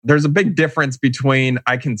there's a big difference between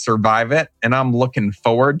I can survive it and I'm looking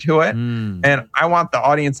forward to it. And I want the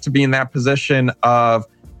audience to be in that position of,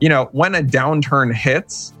 when a downturn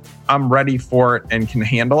hits, I'm ready for it and can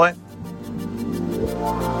handle it.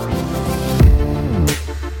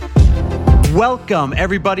 Welcome,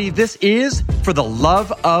 everybody. This is For the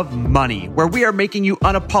Love of Money, where we are making you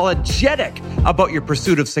unapologetic about your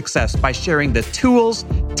pursuit of success by sharing the tools,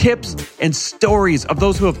 tips, and stories of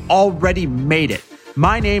those who have already made it.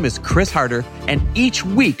 My name is Chris Harder, and each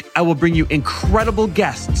week I will bring you incredible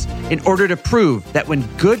guests in order to prove that when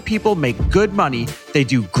good people make good money, they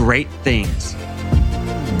do great things.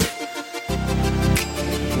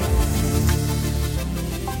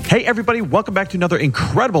 Hey, everybody. Welcome back to another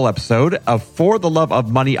incredible episode of For the Love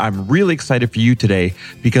of Money. I'm really excited for you today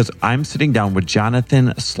because I'm sitting down with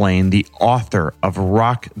Jonathan Slane, the author of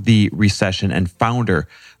Rock the Recession and founder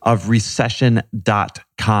of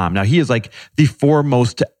recession.com. Now, he is like the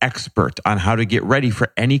foremost expert on how to get ready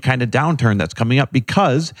for any kind of downturn that's coming up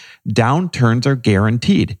because downturns are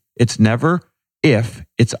guaranteed. It's never if,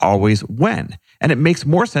 it's always when. And it makes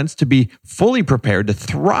more sense to be fully prepared to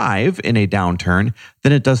thrive in a downturn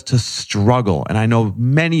than it does to struggle. And I know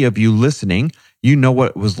many of you listening, you know what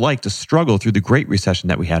it was like to struggle through the Great Recession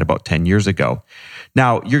that we had about 10 years ago.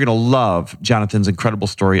 Now, you're going to love Jonathan's incredible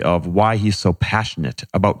story of why he's so passionate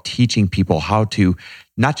about teaching people how to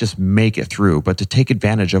not just make it through, but to take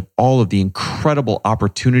advantage of all of the incredible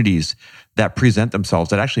opportunities that present themselves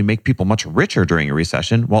that actually make people much richer during a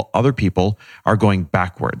recession while other people are going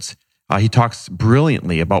backwards. He talks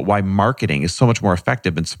brilliantly about why marketing is so much more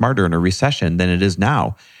effective and smarter in a recession than it is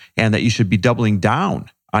now, and that you should be doubling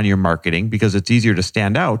down on your marketing because it's easier to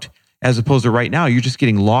stand out, as opposed to right now, you're just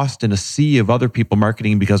getting lost in a sea of other people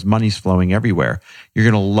marketing because money's flowing everywhere. You're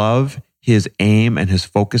going to love his aim and his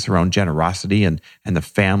focus around generosity and the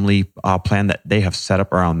family plan that they have set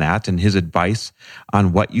up around that, and his advice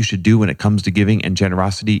on what you should do when it comes to giving and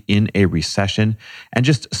generosity in a recession, and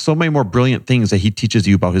just so many more brilliant things that he teaches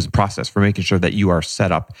you about his process for making sure that you are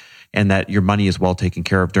set up and that your money is well taken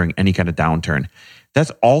care of during any kind of downturn.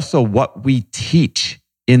 That's also what we teach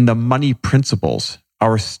in the Money Principles,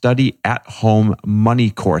 our study at home money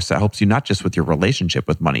course that helps you not just with your relationship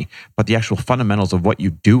with money, but the actual fundamentals of what you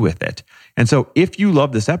do with it. And so if you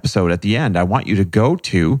love this episode at the end, I want you to go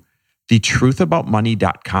to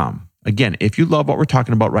thetruthaboutmoney.com. Again, if you love what we're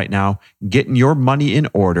talking about right now, getting your money in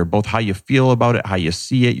order, both how you feel about it, how you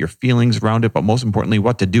see it, your feelings around it, but most importantly,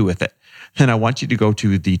 what to do with it, then I want you to go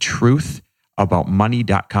to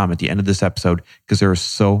thetruthaboutmoney.com at the end of this episode because there is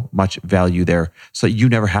so much value there so that you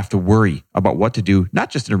never have to worry about what to do, not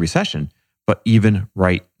just in a recession, but even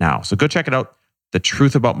right now. So go check it out,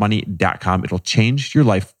 thetruthaboutmoney.com. It'll change your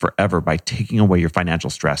life forever by taking away your financial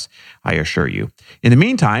stress, I assure you. In the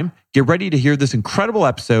meantime, get ready to hear this incredible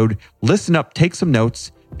episode. Listen up, take some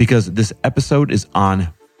notes because this episode is on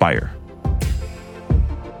fire.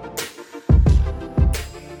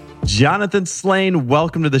 Jonathan Slane,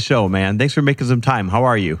 welcome to the show, man. Thanks for making some time. How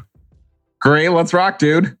are you? Great. Let's rock,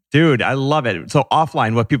 dude. Dude, I love it. So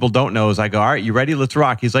offline, what people don't know is I go, all right, you ready? Let's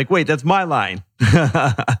rock. He's like, wait, that's my line.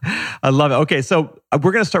 I love it. Okay, so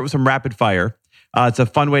we're going to start with some rapid fire. It's a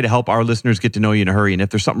fun way to help our listeners get to know you in a hurry. And if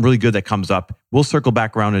there's something really good that comes up, we'll circle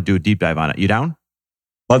back around and do a deep dive on it. You down?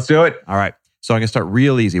 Let's do it. All right. So I'm going to start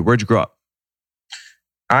real easy. Where'd you grow up?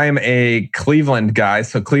 I'm a Cleveland guy,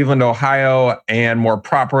 so Cleveland, Ohio, and more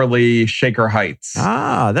properly, Shaker Heights.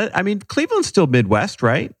 Cleveland's still Midwest,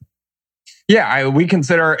 right? Yeah, we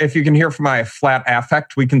consider, if you can hear from my flat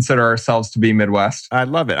affect, we consider ourselves to be Midwest. I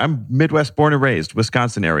love it. I'm Midwest born and raised,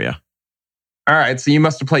 Wisconsin area. All right, so you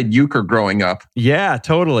must have played euchre growing up. Yeah,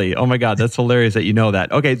 totally. Oh my God, that's hilarious that you know that.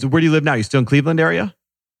 Okay, so where do you live now? You still in Cleveland area?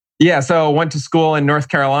 Yeah, so went to school in North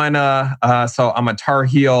Carolina. So I'm a Tar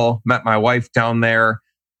Heel, met my wife down there.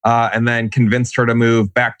 And then convinced her to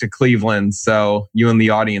move back to Cleveland. So you and the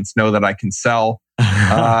audience know that I can sell.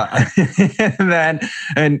 Live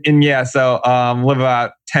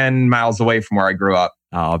about 10 miles away from where I grew up.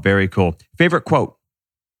 Oh, very cool. Favorite quote?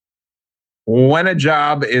 When a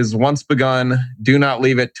job is once begun, do not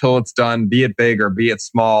leave it till it's done. Be it big or be it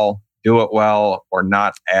small. Do it well or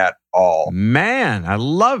not at all. Man, I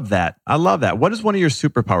love that. What is one of your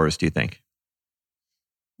superpowers, do you think?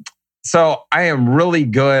 So I am really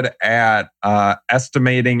good at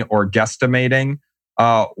estimating or guesstimating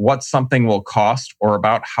what something will cost or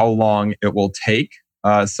about how long it will take.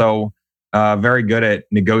 Very good at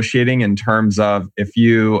negotiating in terms of if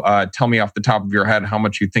you tell me off the top of your head how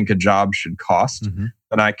much you think a job should cost,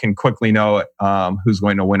 then I can quickly know who's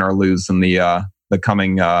going to win or lose in the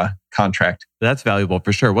coming contract. That's valuable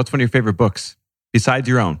for sure. What's one of your favorite books besides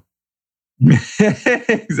your own?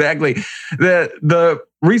 Exactly. The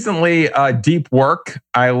recently Deep Work.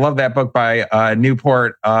 I love that book by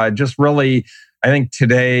Newport. Just really, I think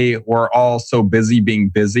today we're all so busy being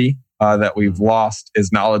busy that we've lost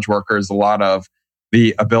as knowledge workers a lot of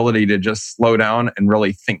the ability to just slow down and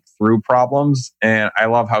really think through problems. And I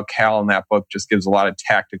love how Cal in that book just gives a lot of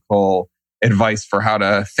tactical advice for how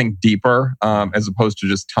to think deeper, as opposed to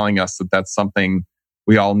just telling us that that's something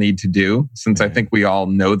we all need to do. Since I think we all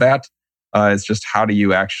know that. It's just how do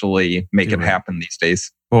you actually make it happen these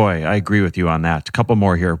days? Boy, I agree with you on that. A couple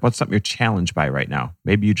more here. What's something you're challenged by right now?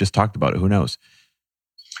 Maybe you just talked about it. Who knows?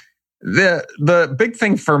 The big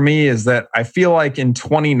thing for me is that I feel like in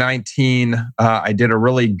 2019, I did a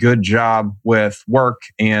really good job with work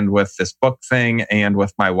and with this book thing and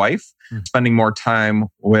with my wife, spending more time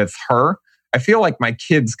with her. I feel like my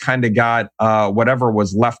kids kind of got whatever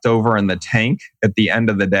was left over in the tank at the end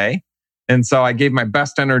of the day. And so I gave my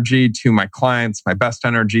best energy to my clients, my best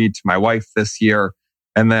energy to my wife this year.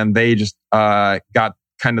 And then they just got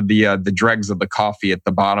kind of the dregs of the coffee at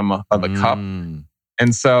the bottom of the cup.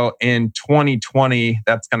 And so in 2020,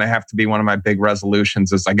 that's going to have to be one of my big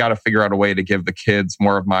resolutions is I got to figure out a way to give the kids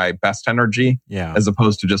more of my best energy as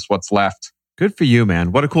opposed to just what's left. Good for you,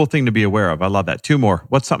 man. What a cool thing to be aware of. I love that. Two more.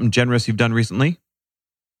 What's something generous you've done recently?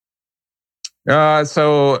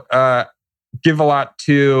 Give a lot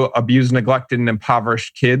to abused, neglected, and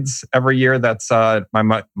impoverished kids every year. That's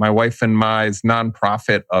my wife and my's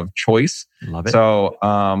nonprofit of choice. Love it. So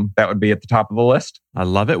that would be at the top of the list. I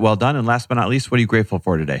love it. Well done. And last but not least, what are you grateful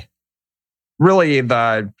for today? Really,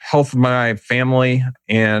 the health of my family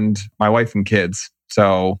and my wife and kids.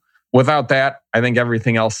 So without that, I think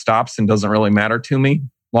everything else stops and doesn't really matter to me.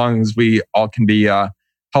 As long as we all can be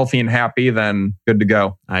healthy and happy, then good to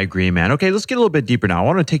go. I agree, man. Okay, let's get a little bit deeper now. I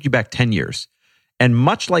want to take you back 10 years. And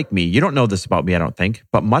much like me, you don't know this about me, I don't think,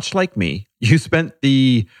 but much like me, you spent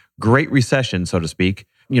the Great Recession, so to speak,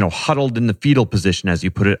 huddled in the fetal position, as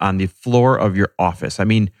you put it, on the floor of your office. I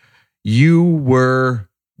mean, you were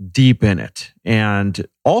deep in it. And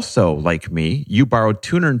also, like me, you borrowed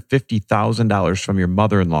 $250,000 from your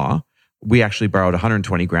mother-in-law. We actually borrowed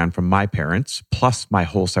 $120,000 from my parents, plus my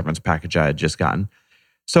whole severance package I had just gotten.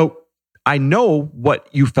 So I know what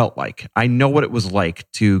you felt like. I know what it was like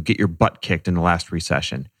to get your butt kicked in the last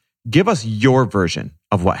recession. Give us your version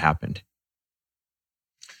of what happened.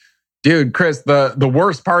 Dude, Chris, the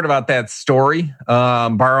worst part about that story,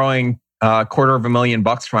 borrowing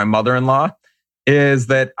 $250,000 from my mother-in-law, is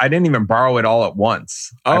that I didn't even borrow it all at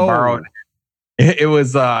once. I borrowed it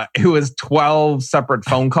was 12 separate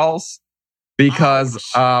phone calls because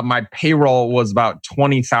my payroll was about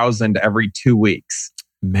 $20,000 every 2 weeks.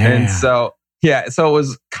 Man. And so it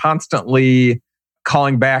was constantly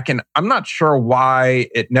calling back, and I'm not sure why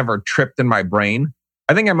it never tripped in my brain.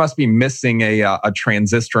 I think I must be missing a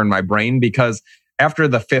transistor in my brain, because after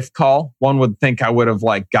the fifth call, one would think I would have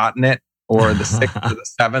gotten it, or the sixth, or the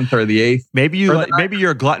seventh, or the eighth. Maybe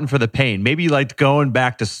you're a glutton for the pain. Maybe you liked going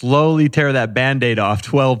back to slowly tear that Band-Aid off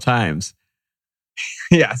 12 times.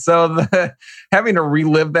 Yeah, so having to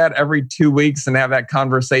relive that every 2 weeks and have that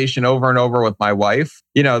conversation over and over with my wife,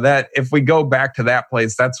 that if we go back to that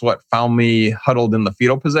place, that's what found me huddled in the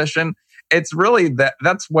fetal position. It's really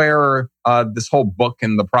that's where this whole book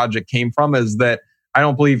and the project came from, is that I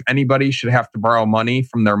don't believe anybody should have to borrow money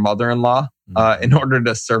from their mother-in-law in order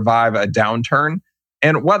to survive a downturn.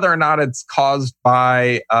 And whether or not it's caused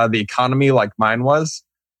by the economy like mine was,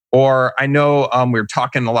 or I know we're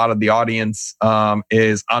talking, a lot of the audience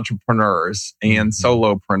is entrepreneurs and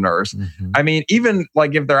solopreneurs. I mean, even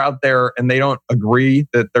if they're out there and they don't agree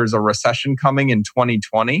that there's a recession coming in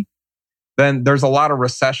 2020, then there's a lot of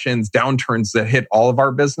recessions, downturns that hit all of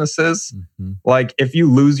our businesses. Like if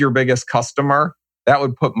you lose your biggest customer, that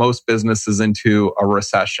would put most businesses into a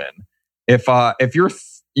recession. If you're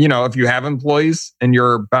if you have employees and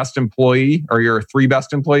your best employee or your three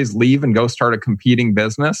best employees leave and go start a competing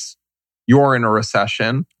business, you're in a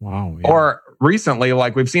recession. Wow. Yeah. Or recently,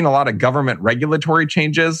 we've seen a lot of government regulatory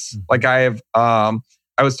changes. I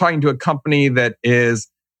was talking to a company that is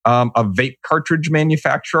a vape cartridge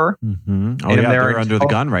manufacturer. They're under the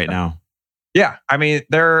gun right now. Yeah. I mean,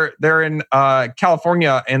 they're in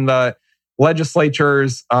California, and the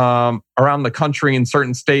legislatures around the country in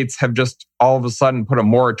certain states have just all of a sudden put a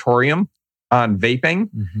moratorium on vaping.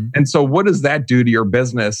 And so what does that do to your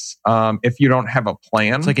business if you don't have a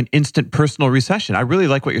plan? It's like an instant personal recession. I really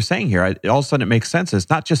like what you're saying here. All of a sudden it makes sense. It's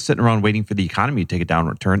not just sitting around waiting for the economy to take a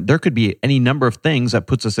downward turn. There could be any number of things that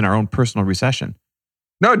puts us in our own personal recession.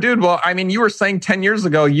 No, dude. Well, I mean, you were saying 10 years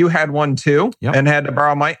ago, you had one too and had to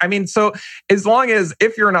borrow money. I mean, so as long as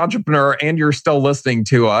if you're an entrepreneur and you're still listening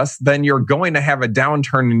to us, then you're going to have a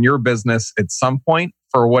downturn in your business at some point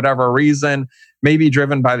for whatever reason, maybe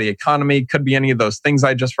driven by the economy, could be any of those things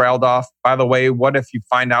I just railed off. By the way, what if you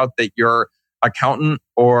find out that your accountant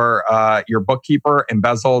or your bookkeeper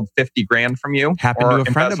embezzled 50 grand from you? Happened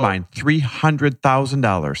to a friend of mine,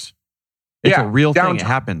 $300,000. It's a real thing. It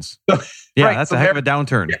happens. Yeah, that's a heck of a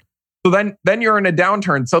downturn. Yeah. So then you're in a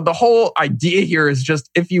downturn. So the whole idea here is just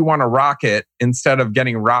if you want to rock it instead of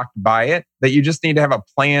getting rocked by it, that you just need to have a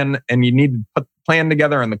plan and you need to put the plan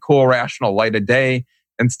together in the cool, rational light of day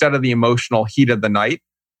instead of the emotional heat of the night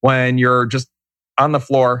when you're just on the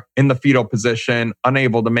floor in the fetal position,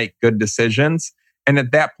 unable to make good decisions. And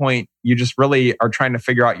at that point, you just really are trying to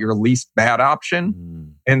figure out your least bad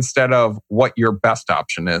option instead of what your best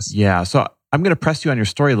option is. Yeah. So I'm going to press you on your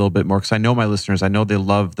story a little bit more because I know my listeners, I know they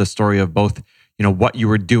love the story of both, what you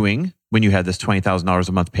were doing when you had this $20,000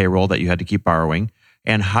 a month payroll that you had to keep borrowing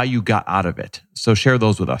and how you got out of it. So share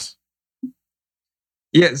those with us.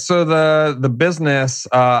 Yeah. So the business,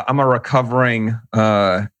 I'm a recovering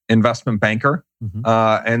investment banker.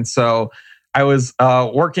 And so I was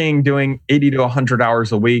working, doing 80 to 100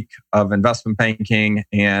 hours a week of investment banking.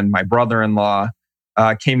 And my brother-in-law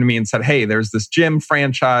came to me and said, hey, there's this gym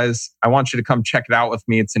franchise. I want you to come check it out with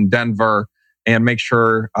me. It's in Denver and make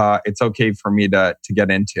sure it's okay for me to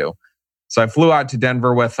get into. So I flew out to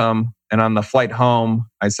Denver with him. And on the flight home,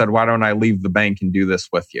 I said, why don't I leave the bank and do this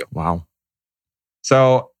with you? Wow.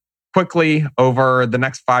 So quickly, over the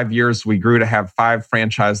next 5 years, we grew to have 5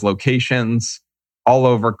 franchise locations all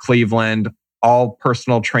over Cleveland, all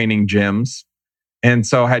personal training gyms. And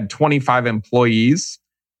so I had 25 employees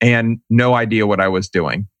and no idea what I was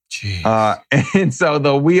doing. And so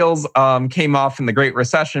the wheels came off in the Great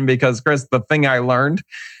Recession because, Chris, the thing I learned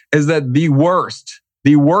is that the worst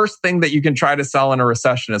thing that you can try to sell in a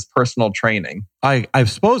recession is personal training. I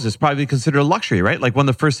suppose it's probably considered a luxury, right? Like one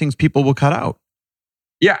of the first things people will cut out.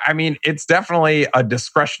 Yeah, I mean, it's definitely a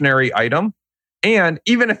discretionary item. And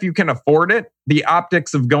even if you can afford it, the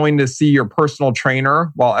optics of going to see your personal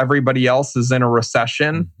trainer while everybody else is in a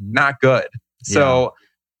recession, not good. So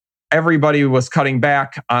everybody was cutting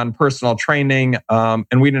back on personal training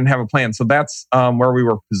and we didn't have a plan. So that's where we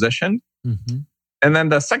were positioned. And then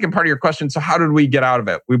the second part of your question, so how did we get out of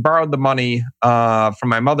it? We borrowed the money from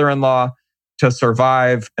my mother-in-law to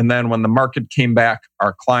survive. And then when the market came back,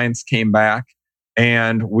 our clients came back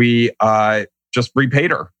and we just repaid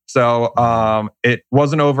her. So it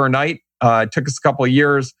wasn't overnight. It took us a couple of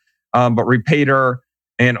years, but repaid her.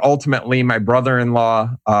 And ultimately, my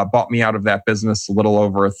brother-in-law bought me out of that business a little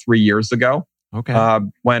over 3 years ago. Okay.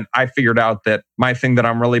 When I figured out that my thing that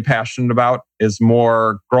I'm really passionate about is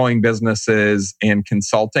more growing businesses and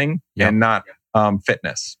consulting and not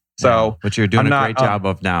fitness. So, which you're doing a great job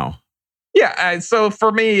of now. Yeah. So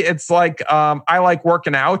for me, it's like I like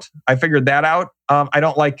working out. I figured that out. I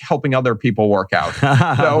don't like helping other people work out.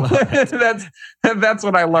 So that's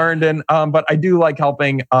what I learned. And but I do like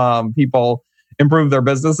helping people improve their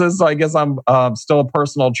businesses. So I guess I'm still a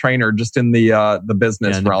personal trainer, just in the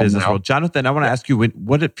business realm now. Jonathan, I want to ask you,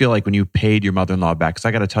 what did it feel like when you paid your mother-in-law back? Because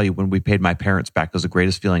I got to tell you, when we paid my parents back, it was the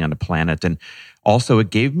greatest feeling on the planet. And also, it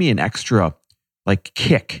gave me an extra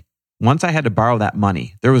kick. Once I had to borrow that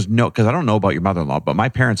money, there was because I don't know about your mother-in-law, but my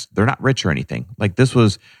parents, they're not rich or anything. Like this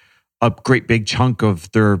was a great big chunk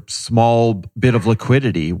of their small bit of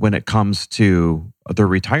liquidity when it comes to their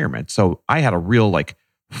retirement. So I had a real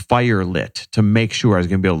fire lit to make sure I was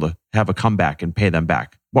going to be able to have a comeback and pay them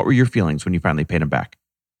back. What were your feelings when you finally paid them back?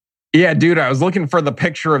 Yeah, dude, I was looking for the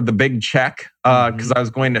picture of the big check because I was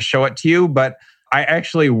going to show it to you, but I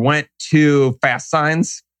actually went to Fast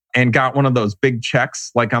Signs and got one of those big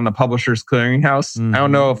checks like on the Publishers Clearinghouse. I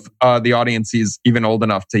don't know if the audience is even old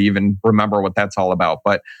enough to even remember what that's all about,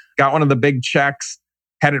 but got one of the big checks,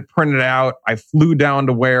 had it printed out. I flew down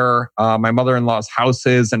to where my mother-in-law's house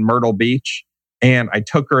is in Myrtle Beach, and I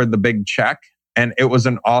took her the big check. And it was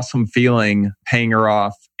an awesome feeling paying her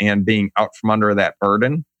off and being out from under that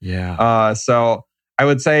burden. Yeah. So I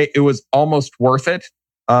would say it was almost worth it.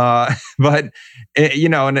 But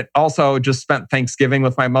and it also just spent Thanksgiving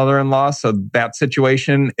with my mother-in-law. So that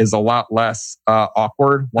situation is a lot less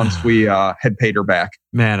awkward once we had paid her back.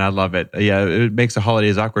 Man, I love it. Yeah, it makes the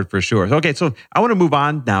holidays awkward for sure. Okay, so I want to move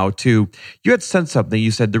on now to, you had said something.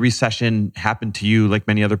 You said the recession happened to you like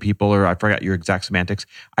many other people, or I forgot your exact semantics.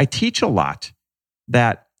 I teach a lot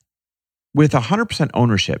that with 100%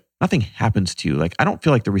 ownership, nothing happens to you. I don't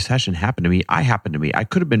feel like the recession happened to me. I happened to me. I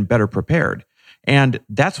could have been better prepared. And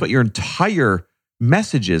that's what your entire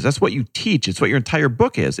message is. That's what you teach. It's what your entire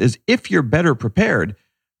book is if you're better prepared,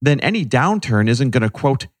 then any downturn isn't going to,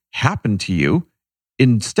 quote, happen to you.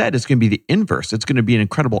 Instead, it's going to be the inverse. It's going to be an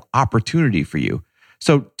incredible opportunity for you.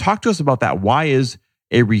 So talk to us about that. Why is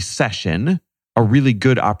a recession a really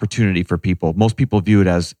good opportunity for people? Most people view it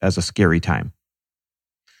as a scary time.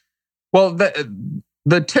 Well,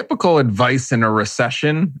 the typical advice in a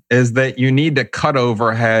recession is that you need to cut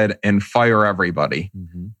overhead and fire everybody.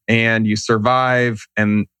 And you survive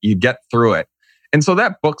and you get through it. And so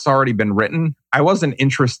that book's already been written. I wasn't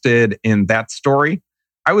interested in that story.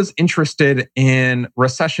 I was interested in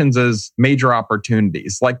recessions as major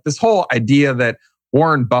opportunities. Like this whole idea that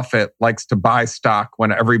Warren Buffett likes to buy stock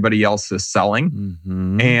when everybody else is selling,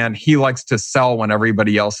 and he likes to sell when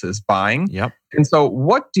everybody else is buying. Yep. And so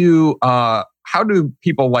how do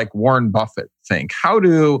people like Warren Buffett think? How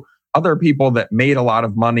do other people that made a lot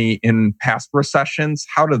of money in past recessions,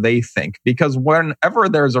 how do they think? Because whenever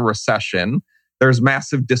there's a recession, there's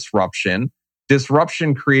massive disruption.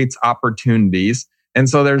 Disruption creates opportunities. And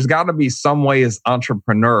so there's got to be some way as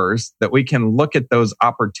entrepreneurs that we can look at those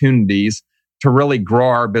opportunities to really grow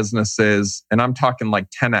our businesses. And I'm talking like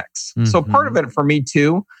 10x. So part of it for me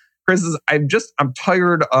too, Chris, is I'm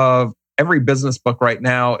tired of every business book right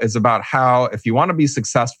now is about how if you want to be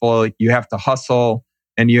successful, you have to hustle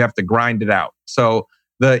and you have to grind it out. So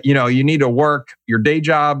you need to work your day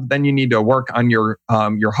job, then you need to work on your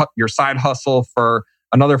side hustle for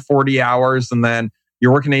another 40 hours, and then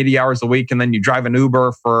you're working 80 hours a week, and then you drive an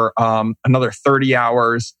Uber for another 30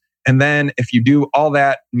 hours. And then if you do all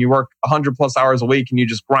that and you work 100 plus hours a week and you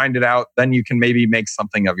just grind it out, then you can maybe make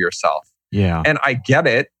something of yourself. Yeah. And I get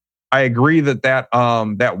it. I agree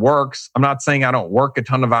that works. I'm not saying I don't work a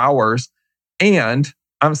ton of hours. And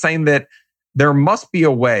I'm saying that there must be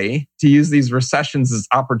a way to use these recessions as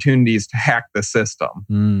opportunities to hack the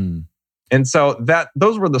system. And so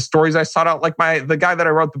those were the stories I sought out. Like the guy that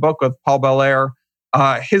I wrote the book with, Paul Belair,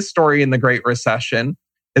 his story in the Great Recession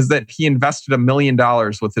is that he invested $1 million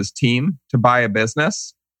with his team to buy a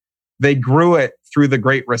business. They grew it through the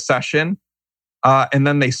Great Recession. And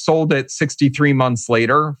then they sold it 63 months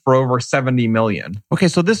later for over $70 million. Okay,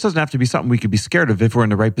 so this doesn't have to be something we could be scared of if we're in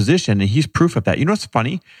the right position. And he's proof of that. You know what's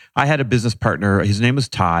funny? I had a business partner. His name was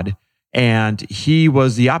Todd. And he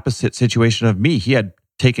was the opposite situation of me. He had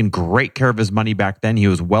taken great care of his money back then. He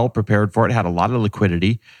was well prepared for it, had a lot of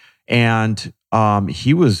liquidity. And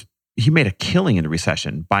he made a killing in the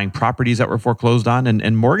recession, buying properties that were foreclosed on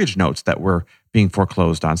and mortgage notes that were being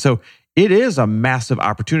foreclosed on. So it is a massive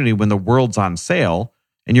opportunity when the world's on sale.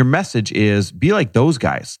 And your message is be like those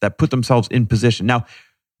guys that put themselves in position. Now,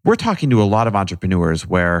 we're talking to a lot of entrepreneurs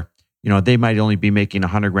where, they might only be making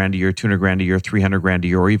 100 grand a year, 200 grand a year, 300 grand a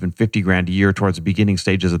year, or even 50 grand a year towards the beginning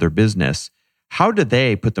stages of their business. How do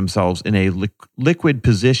they put themselves in a liquid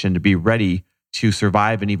position to be ready to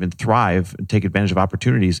survive and even thrive and take advantage of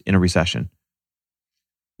opportunities in a recession?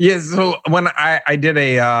 Yeah, so when I did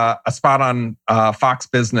a spot on Fox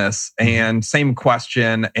Business, and same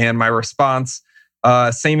question, and my response,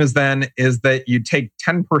 same as then, is that you take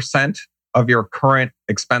 10% of your current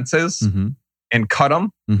expenses and cut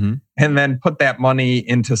them, and then put that money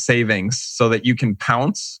into savings so that you can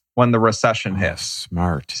pounce when the recession hits.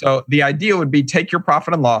 Smart. So the idea would be take your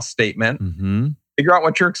profit and loss statement, figure out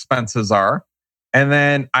what your expenses are, and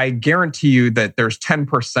then I guarantee you that there's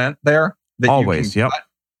 10% there that always, you can cut.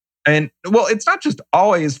 And well, it's not just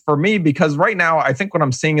always for me, because right now I think what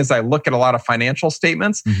I'm seeing is I look at a lot of financial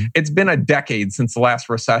statements. It's been a decade since the last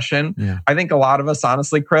recession. Yeah. I think a lot of us,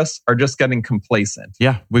 honestly, Chris, are just getting complacent.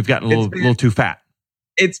 Yeah, we've gotten a little too fat.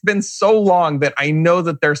 It's been so long that I know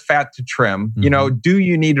that there's fat to trim. Do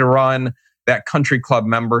you need to run that country club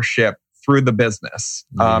membership through the business?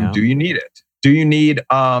 Do you need it? Do you need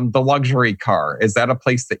the luxury car? Is that a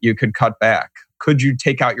place that you could cut back? Could you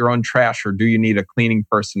take out your own trash, or do you need a cleaning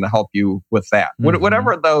person to help you with that?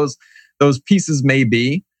 Whatever those pieces may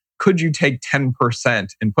be, could you take 10%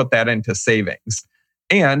 and put that into savings?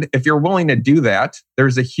 And if you're willing to do that,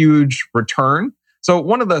 there's a huge return. So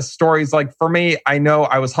one of the stories, like for me, I know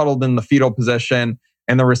I was huddled in the fetal position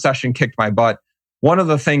and the recession kicked my butt. One of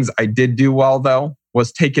the things I did do well, though,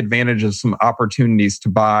 was take advantage of some opportunities to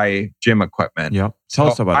buy gym equipment. Yeah, tell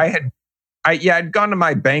us about it. I'd gone to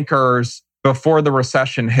my bankers before the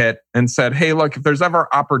recession hit and said, hey, look, if there's ever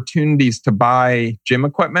opportunities to buy gym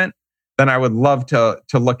equipment, then I would love to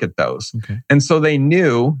look at those. Okay. And so they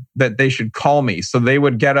knew that they should call me. So they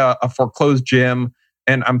would get a foreclosed gym.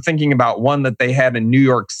 And I'm thinking about one that they had in New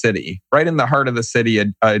York City, right in the heart of the city,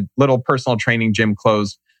 a little personal training gym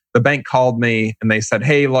closed. The bank called me and they said,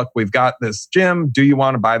 hey, look, we've got this gym. Do you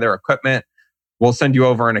want to buy their equipment? we'll send you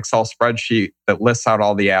over an Excel spreadsheet that lists out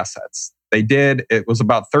all the assets. They did. It was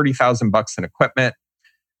about $30,000 in equipment.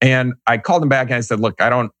 And I called them back and I said, look, I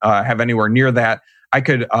don't have anywhere near that. I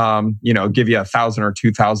could, give you $1,000 or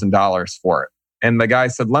 $2,000 for it. And the guy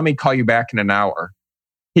said, let me call you back in an hour.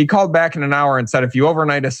 He called back in an hour and said, if you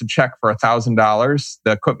overnight us a check for $1,000,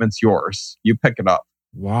 the equipment's yours. You pick it up.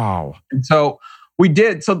 Wow. And so we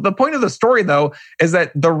did. So the point of the story, though, is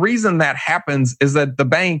that the reason that happens is that the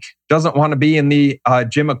bank doesn't want to be in the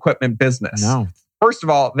gym equipment business. No. First of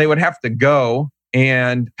all, they would have to go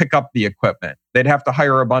and pick up the equipment. They'd have to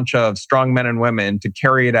hire a bunch of strong men and women to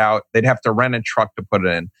carry it out. They'd have to rent a truck to put it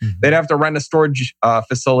in. Mm-hmm. They'd have to rent a storage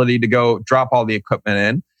facility to go drop all the equipment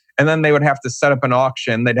in. And then they would have to set up an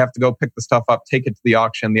auction. They'd have to go pick the stuff up, take it to the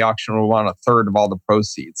auction. The auction will want a third of all the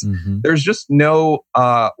proceeds. Mm-hmm. There's just no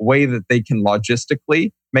way that they can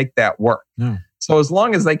logistically make that work. No. So as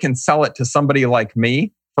long as they can sell it to somebody like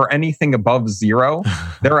me for anything above zero,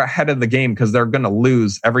 they're ahead of the game because they're going to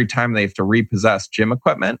lose every time they have to repossess gym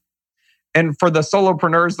equipment. And for the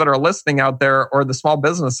solopreneurs that are listening out there or the small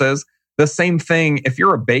businesses, the same thing. If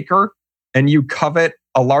you're a baker and you covet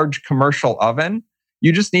a large commercial oven,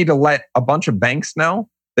 you just need to let a bunch of banks know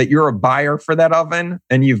that you're a buyer for that oven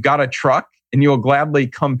and you've got a truck and you'll gladly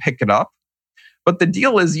come pick it up. But the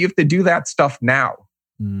deal is you have to do that stuff now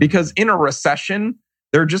because in a recession,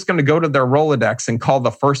 they're just going to go to their Rolodex and call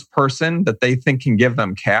the first person that they think can give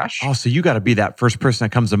them cash. Oh, so you got to be that first person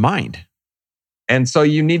that comes to mind. And so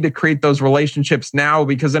you need to create those relationships now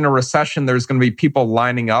because in a recession, there's going to be people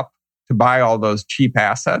lining up to buy all those cheap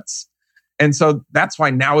assets. And so that's why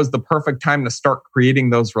now is the perfect time to start creating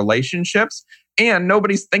those relationships. And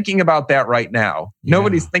nobody's thinking about that right now. Yeah.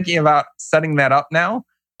 Nobody's thinking about setting that up now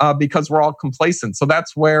because we're all complacent. So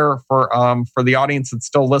that's where for the audience that's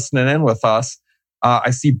still listening in with us, I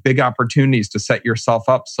see big opportunities to set yourself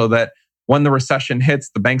up so that when the recession hits,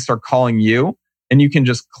 the banks are calling you and you can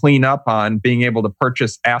just clean up on being able to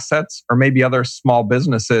purchase assets or maybe other small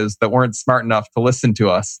businesses that weren't smart enough to listen to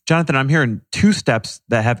us. Jonathan, I'm hearing 2 steps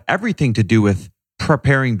that have everything to do with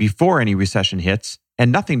preparing before any recession hits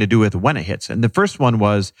and nothing to do with when it hits. And the first one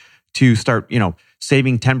was to start,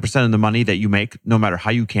 saving 10% of the money that you make, no matter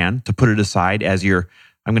how you can, to put it aside as your,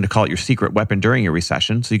 I'm going to call it your secret weapon during a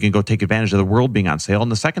recession. So you can go take advantage of the world being on sale.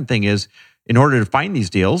 And the second thing is, in order to find these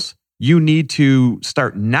deals, you need to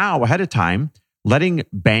start now ahead of time, letting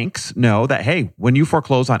banks know that, hey, when you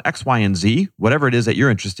foreclose on X, Y, and Z, whatever it is that you're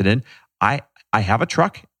interested in, I have a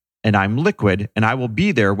truck and I'm liquid and I will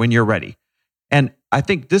be there when you're ready. And I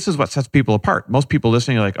think this is what sets people apart. Most people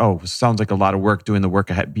listening are like, oh, sounds like a lot of work doing the work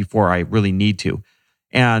ahead before I really need to.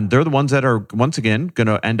 And they're the ones that are, once again, going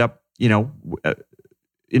to end up,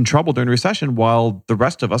 in trouble during the recession while the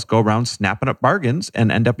rest of us go around snapping up bargains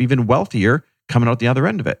and end up even wealthier coming out the other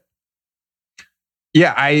end of it.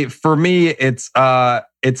 Yeah, for me, it's a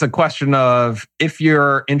question of if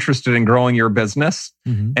you're interested in growing your business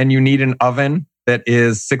and you need an oven that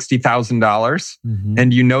is $60,000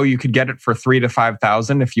 and you could get it for $3,000 to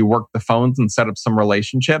 $5,000 if you work the phones and set up some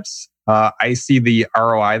relationships. I see the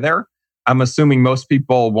ROI there. I'm assuming most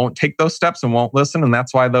people won't take those steps and won't listen, and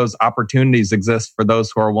that's why those opportunities exist for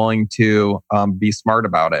those who are willing to be smart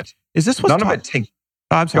about it. Is this what's taught?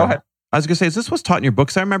 I'm sorry. Go ahead. I was going to say, is this what's taught in your book?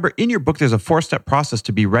 Because I remember in your book, there's a 4-step process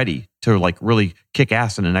to be ready to really kick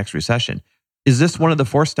ass in the next recession. Is this one of the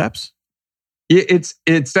 4 steps?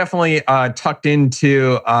 It's definitely tucked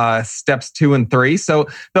into steps 2 and 3. So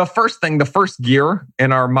the first gear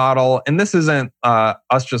in our model, and this isn't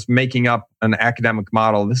us just making up an academic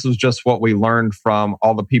model. This is just what we learned from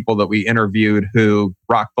all the people that we interviewed who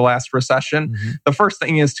rocked the last recession. The first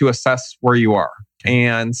thing is to assess where you are.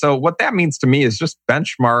 And so what that means to me is just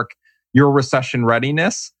benchmark your recession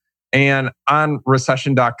readiness. And on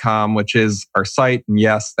recession.com, which is our site, and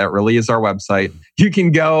yes, that really is our website, you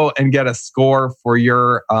can go and get a score for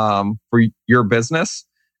your business.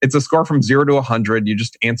 It's a score from 0 to 100. You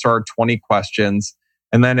just answer our 20 questions.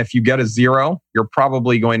 And then if you get a 0, you're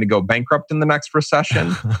probably going to go bankrupt in the next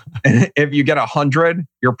recession. And if you get 100,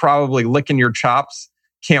 you're probably licking your chops.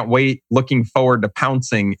 Can't wait, looking forward to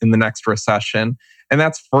pouncing in the next recession. And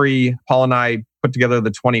that's free. Paul and I put together the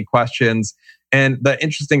 20 questions. And the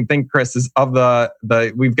interesting thing, Chris, is of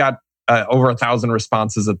we've got over 1,000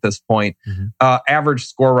 responses at this point. Average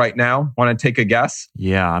score right now, want to take a guess?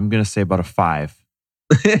 Yeah, I'm going to say about a 5.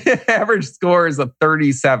 Average score is a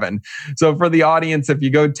 37. So for the audience, if you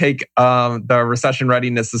go take the recession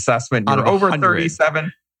readiness assessment, you're over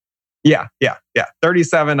 37. Yeah.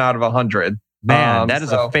 37 out of 100. Man, that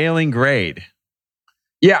is a failing grade.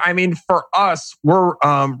 Yeah, I mean, for us, we're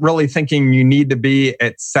really thinking you need to be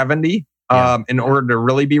at 70 in order to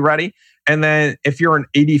really be ready. And then if you're an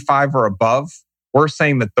 85 or above, we're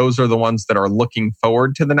saying that those are the ones that are looking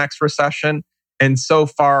forward to the next recession. And so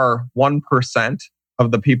far, 1%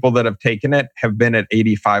 of the people that have taken it have been at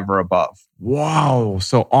 85 or above. Wow.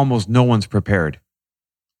 So almost no one's prepared.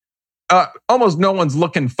 Almost no one's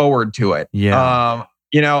looking forward to it. Yeah.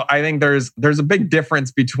 I think there's a big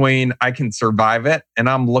difference between I can survive it and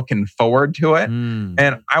I'm looking forward to it.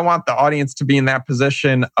 And I want the audience to be in that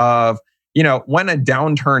position of, when a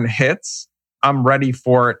downturn hits, I'm ready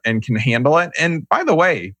for it and can handle it. And by the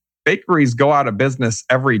way, bakeries go out of business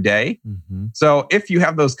every day. So if you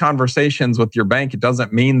have those conversations with your bank, it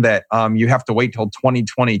doesn't mean that you have to wait till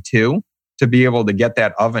 2022 to be able to get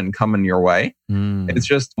that oven coming your way. It's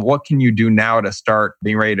just, what can you do now to start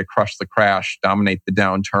being ready to crush the crash, dominate the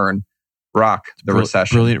downturn, rock the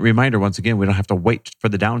recession? Brilliant reminder. Once again, we don't have to wait for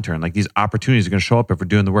the downturn. Like, these opportunities are going to show up if we're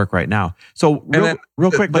doing the work right now. So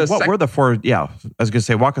real quick, what were the four? Yeah, I was going to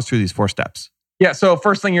say, walk us through these 4 steps. Yeah. So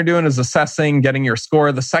first thing you're doing is assessing, getting your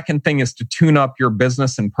score. The second thing is to tune up your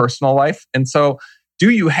business and personal life. And so, do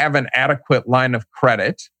you have an adequate line of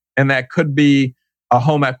credit? And that could be a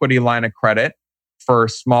home equity line of credit for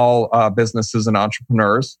small businesses and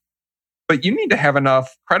entrepreneurs. But you need to have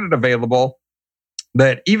enough credit available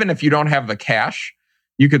that even if you don't have the cash,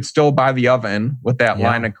 you could still buy the oven with that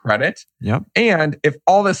line of credit. Yep. And if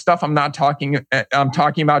all this stuff I'm talking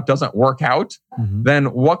about doesn't work out, then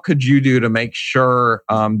what could you do to make sure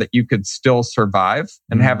that you could still survive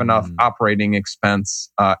and have enough operating expense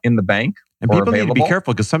in the bank? And people need to be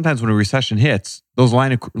careful, because sometimes when a recession hits, those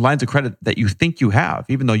lines of credit that you think you have,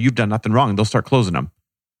 even though you've done nothing wrong, they'll start closing them.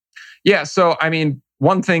 Yeah. So,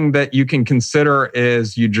 one thing that you can consider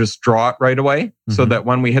is you just draw it right away, so that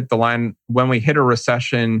when we hit a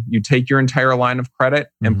recession, you take your entire line of credit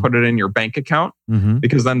and put it in your bank account,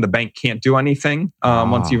 because then the bank can't do anything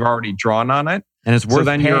once you've already drawn on it. And it's worth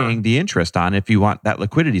paying the interest on if you want that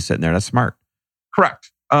liquidity sitting there. That's smart.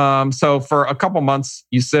 Correct. So for a couple months,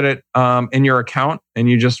 you sit it in your account and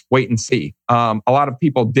you just wait and see. A lot of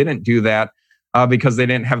people didn't do that because they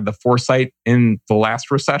didn't have the foresight in the last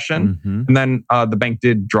recession. And then the bank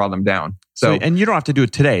did draw them down. So, and you don't have to do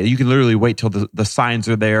it today. You can literally wait till the signs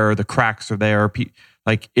are there, the cracks are there,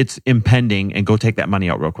 like it's impending, and go take that money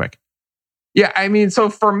out real quick. Yeah, so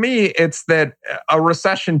for me, it's that a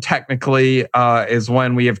recession technically is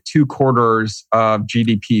when we have 2 quarters of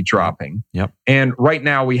GDP dropping. Yep. And right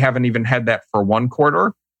now, we haven't even had that for 1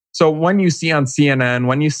 quarter. So when you see on CNN,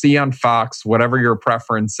 when you see on Fox, whatever your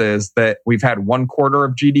preference is, that we've had 1 quarter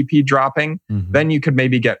of GDP dropping, then you could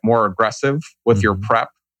maybe get more aggressive with your prep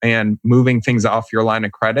and moving things off your line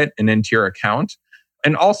of credit and into your account.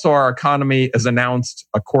 And also, our economy is announced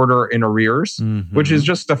a quarter in arrears, which is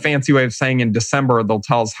just a fancy way of saying in December, they'll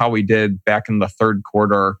tell us how we did back in the 3rd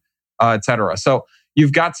quarter, et cetera. So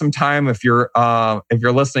you've got some time if you're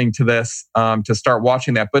listening to this to start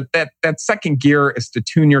watching that. But that second gear is to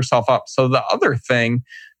tune yourself up. So the other thing,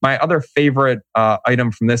 my other favorite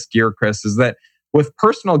item from this gear, Chris, is that with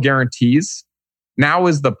personal guarantees, now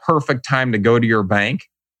is the perfect time to go to your bank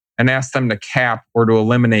and ask them to cap or to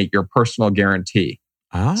eliminate your personal guarantee.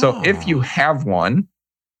 So if you have one,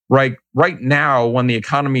 right now, when the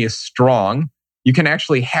economy is strong, you can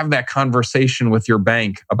actually have that conversation with your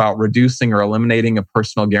bank about reducing or eliminating a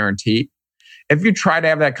personal guarantee. If you try to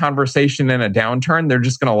have that conversation in a downturn, they're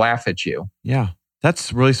just going to laugh at you. Yeah,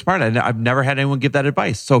 that's really smart. I've never had anyone give that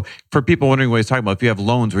advice. So for people wondering what he's talking about, if you have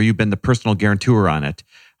loans where you've been the personal guarantor on it,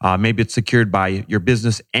 maybe it's secured by your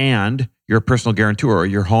business and your personal guarantor, or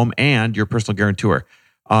your home and your personal guarantor.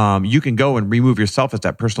 You can go and remove yourself as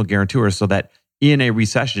that personal guarantor, so that in a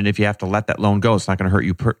recession, if you have to let that loan go, it's not going to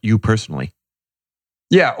hurt you personally.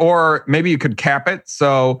 Yeah, or maybe you could cap it.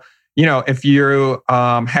 So, if you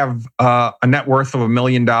have a net worth of $1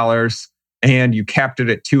 million and you capped it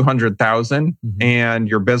at 200,000, and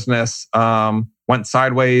your business went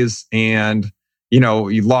sideways and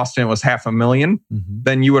you lost and it was $500,000,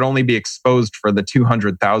 then you would only be exposed for the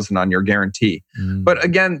 200,000 on your guarantee. But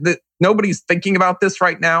again, nobody's thinking about this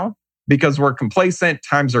right now because we're complacent.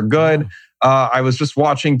 Times are good. I was just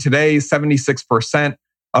watching today, 76%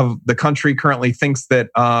 of the country currently thinks that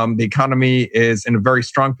the economy is in a very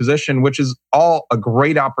strong position, which is all a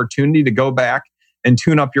great opportunity to go back and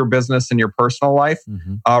tune up your business and your personal life.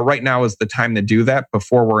 Right now is the time to do that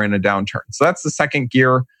before we're in a downturn. So that's the second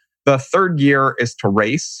gear. The third gear is to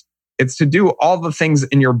race. It's to do all the things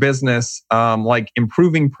in your business, like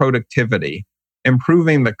improving productivity,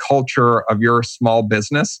 improving the culture of your small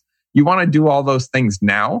business. You want to do all those things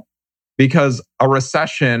now, because a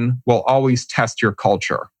recession will always test your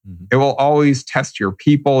culture. Mm-hmm. It will always test your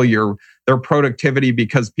people, their productivity,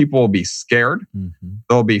 because people will be scared. Mm-hmm.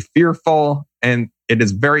 They'll be fearful, and it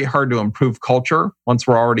is very hard to improve culture once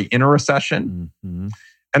we're already in a recession. Mm-hmm.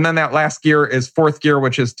 And then that last gear is fourth gear,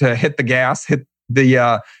 which is to hit the gas, and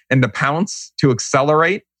to pounce, to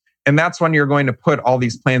accelerate. And that's when you're going to put all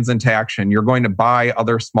these plans into action. You're going to buy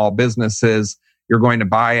other small businesses. You're going to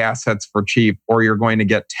buy assets for cheap, or you're going to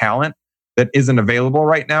get talent that isn't available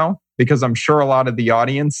right now. Because I'm sure a lot of the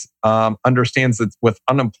audience understands that with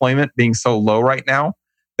unemployment being so low right now,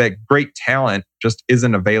 that great talent just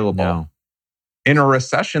isn't available. No. In a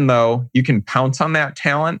recession, though, you can pounce on that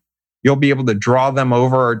talent. You'll be able to draw them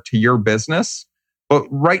over to your business. But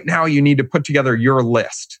right now, you need to put together your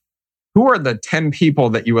list. Who are the 10 people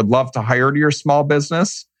that you would love to hire to your small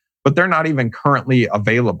business, but they're not even currently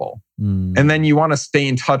available? And then you want to stay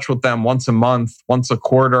in touch with them once a month, once a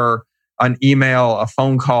quarter, an email, a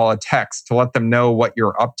phone call, a text, to let them know what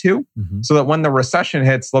you're up to. Mm-hmm. So that when the recession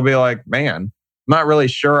hits, they'll be like, man, I'm not really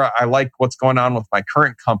sure I like what's going on with my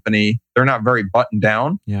current company. They're not very buttoned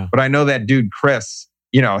down. Yeah. But I know that dude, Chris,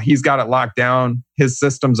 he's got it locked down. His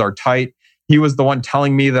systems are tight. He was the one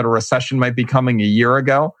telling me that a recession might be coming a year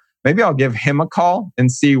ago. Maybe I'll give him a call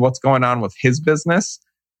and see what's going on with his business,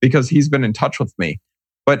 because he's been in touch with me.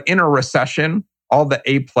 But in a recession, all the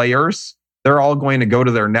A players, they're all going to go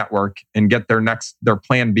to their network and get their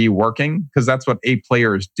plan B working, because that's what A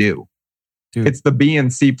players do. Dude. It's the B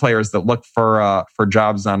and C players that look for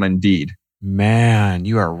jobs on Indeed. Man,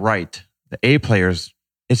 you are right. The A players,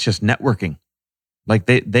 it's just networking. Like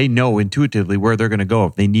they know intuitively where they're going to go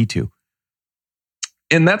if they need to.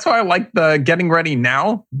 And that's why I like the getting ready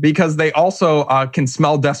now, because they also can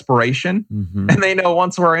smell desperation. Mm-hmm. And they know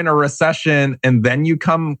once we're in a recession and then you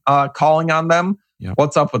come calling on them, yep.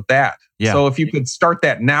 What's up with that? Yeah. So if you could start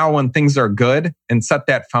that now when things are good and set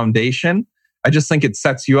that foundation, I just think it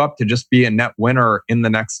sets you up to just be a net winner in the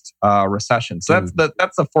next recession. So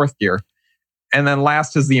that's the fourth gear. And then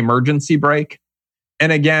last is the emergency brake.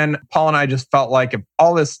 And again, Paul and I just felt like if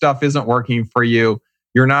all this stuff isn't working for you,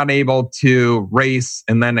 you're not able to race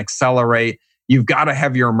and then accelerate, you've got to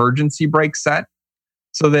have your emergency brake set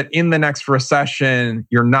so that in the next recession,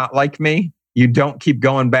 you're not like me. You don't keep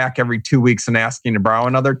going back every 2 weeks and asking to borrow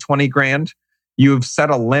another 20 grand. You've set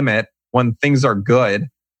a limit when things are good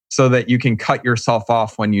so that you can cut yourself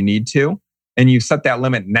off when you need to. And you set that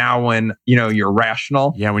limit now when you're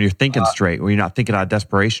rational. Yeah, when you're thinking straight, when you're not thinking out of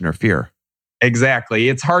desperation or fear. Exactly.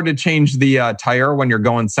 It's hard to change the tire when you're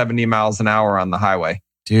going 70 miles an hour on the highway.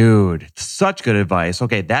 Dude, such good advice.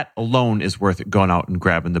 Okay, that alone is worth going out and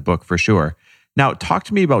grabbing the book for sure. Now, talk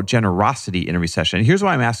to me about generosity in a recession. Here's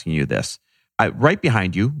why I'm asking you this. Right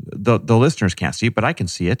behind you, the listeners can't see it, but I can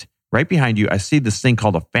see it. Right behind you, I see this thing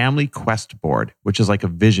called a family quest board, which is like a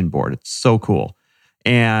vision board. It's so cool.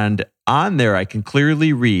 And on there, I can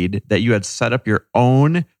clearly read that you had set up your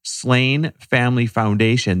own Slane Family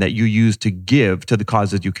Foundation that you use to give to the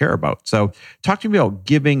causes you care about. So talk to me about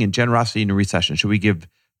giving and generosity in a recession. Should we give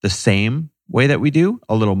the same way that we do,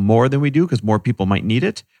 a little more than we do because more people might need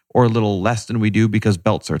it, or a little less than we do because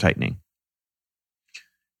belts are tightening?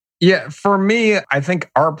 Yeah, for me, I think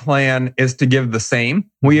our plan is to give the same.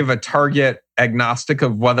 We have a target agnostic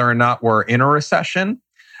of whether or not we're in a recession.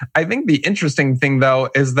 I think the interesting thing, though,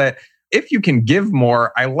 is that if you can give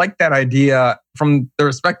more, I like that idea from the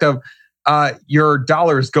respect of your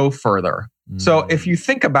dollars go further. Mm. So if you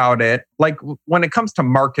think about it, like when it comes to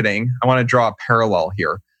marketing, I want to draw a parallel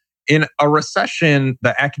here. In a recession,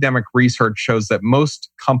 the academic research shows that most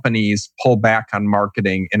companies pull back on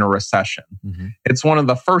marketing in a recession. Mm-hmm. It's one of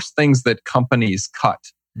the first things that companies cut,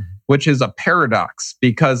 which is a paradox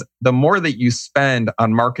because the more that you spend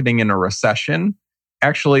on marketing in a recession,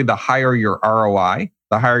 actually the higher your ROI,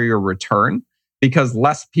 the higher your return, because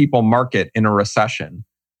less people market in a recession.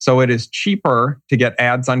 So it is cheaper to get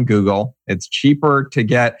ads on Google. It's cheaper to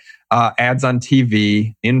get ads on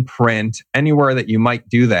TV, in print, anywhere that you might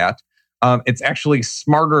do that. It's actually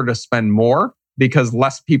smarter to spend more because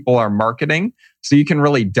less people are marketing. So you can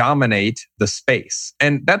really dominate the space.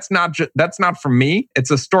 And that's not from me. It's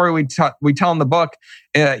a story we tell in the book.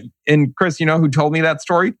 And Chris, you know who told me that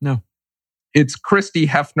story? No. It's Christy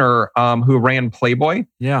Hefner, who ran Playboy.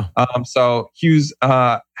 Yeah. So Hughes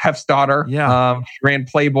Hef's daughter. Yeah. She ran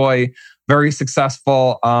Playboy, very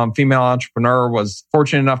successful female entrepreneur. Was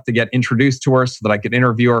fortunate enough to get introduced to her so that I could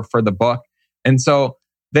interview her for the book. And so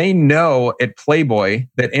they know at Playboy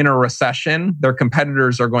that in a recession, their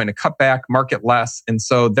competitors are going to cut back, market less, and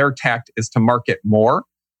so their tact is to market more.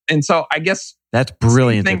 And so I guess that's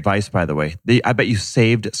brilliant advice, by the way. I bet you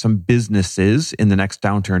saved some businesses in the next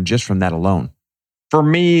downturn just from that alone. For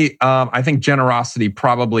me, I think generosity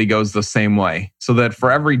probably goes the same way. So that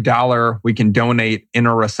for every dollar we can donate in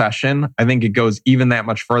a recession, I think it goes even that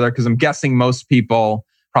much further, because I'm guessing most people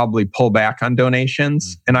probably pull back on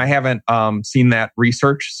donations. And I haven't seen that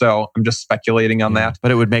research, so I'm just speculating on that.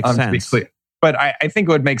 But it would make sense. But I think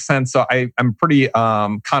it would make sense. So I'm pretty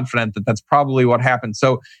confident that that's probably what happened.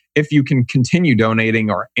 So if you can continue donating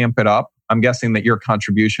or amp it up, I'm guessing that your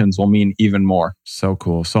contributions will mean even more. So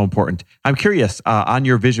cool. So important. I'm curious, on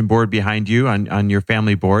your vision board behind you, on your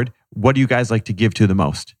family board, what do you guys like to give to the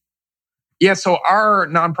most? Yeah, so our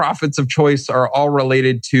nonprofits of choice are all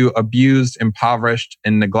related to abused, impoverished,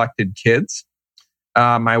 and neglected kids.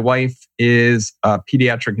 My wife is a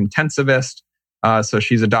pediatric intensivist. So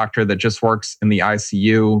she's a doctor that just works in the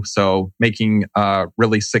ICU, so making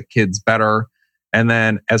really sick kids better. And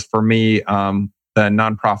then as for me, the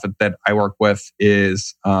nonprofit that I work with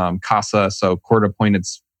is CASA, so court-appointed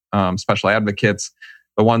special advocates,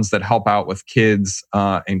 the ones that help out with kids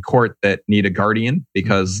in court that need a guardian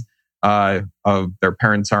because of their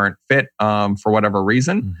parents aren't fit for whatever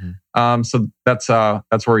reason. So that's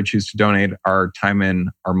where we choose to donate our time and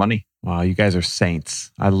our money. Wow, you guys are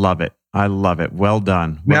saints. I love it. I love it. Well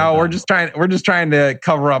done. We're just trying to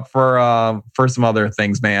cover up for some other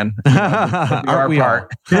things, man. Our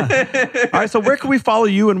part. All right. So where can we follow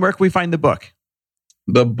you and where can we find the book?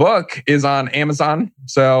 The book is on Amazon.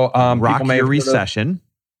 So Rock Your Recession.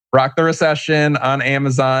 Rock the Recession on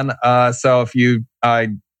Amazon. So if you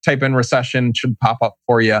type in recession, it should pop up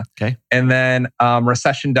for you. Okay. And then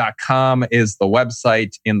recession.com is the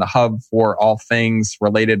website in the hub for all things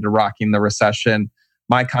related to rocking the recession.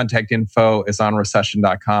 My contact info is on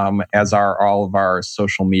recession.com, as are all of our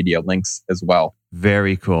social media links as well.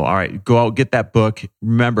 Very cool. All right. Go out, get that book.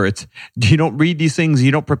 Remember, you don't read these things,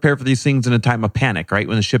 you don't prepare for these things in a time of panic, right?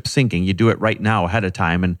 When the ship's sinking, you do it right now ahead of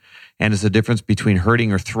time. And it's the difference between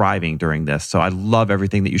hurting or thriving during this. So I love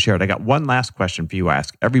everything that you shared. I got one last question for you. I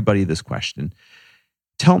ask everybody this question.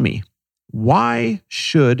 Tell me, why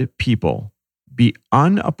should people be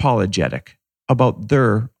unapologetic about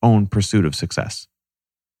their own pursuit of success?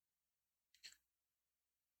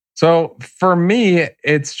 So for me,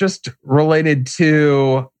 it's just related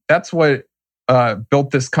to, that's what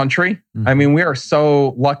built this country. I mean, we are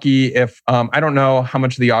so lucky if, I don't know how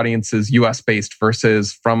much of the audience is US based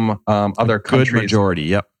versus from other countries. Good majority,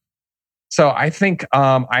 yep. So I think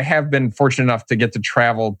I have been fortunate enough to get to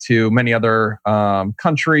travel to many other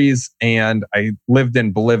countries. And I lived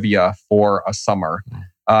in Bolivia for a summer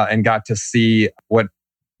and got to see what,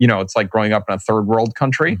 it's like growing up in a third world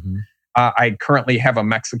country. I currently have a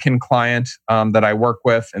Mexican client that I work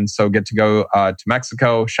with, and so get to go to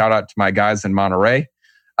Mexico. Shout out to my guys in Monterrey.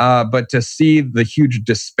 But to see the huge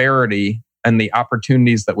disparity and the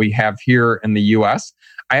opportunities that we have here in the US,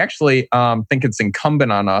 I actually think it's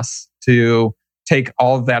incumbent on us to take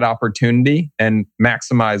all of that opportunity and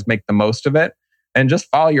maximize, make the most of it, and just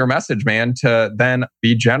follow your message, man, to then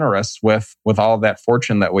be generous with all of that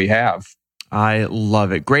fortune that we have. I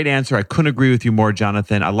love it. Great answer. I couldn't agree with you more,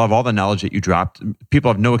 Jonathan. I love all the knowledge that you dropped.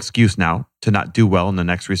 People have no excuse now to not do well in the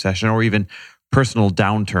next recession or even personal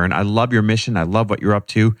downturn. I love your mission. I love what you're up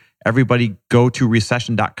to. Everybody go to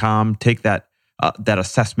recession.com, take that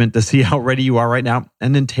assessment to see how ready you are right now,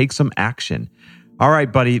 and then take some action. All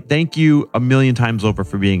right, buddy. Thank you a million times over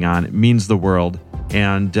for being on. It means the world.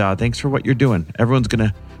 And thanks for what you're doing.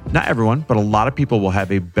 Not everyone, but a lot of people will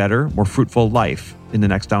have a better, more fruitful life in the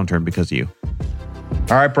next downturn because of you.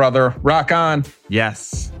 All right, brother. Rock on.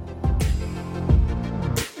 Yes.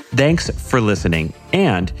 Thanks for listening.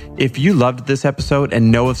 And if you loved this episode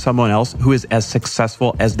and know of someone else who is as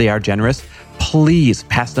successful as they are generous, please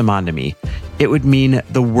pass them on to me. It would mean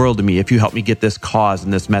the world to me if you help me get this cause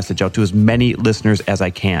and this message out to as many listeners as I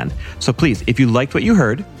can. So please, if you liked what you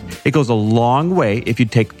heard, it goes a long way if you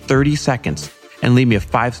take 30 seconds and leave me a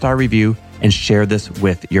 5-star review and share this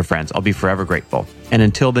with your friends. I'll be forever grateful. And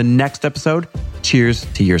until the next episode, cheers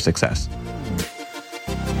to your success.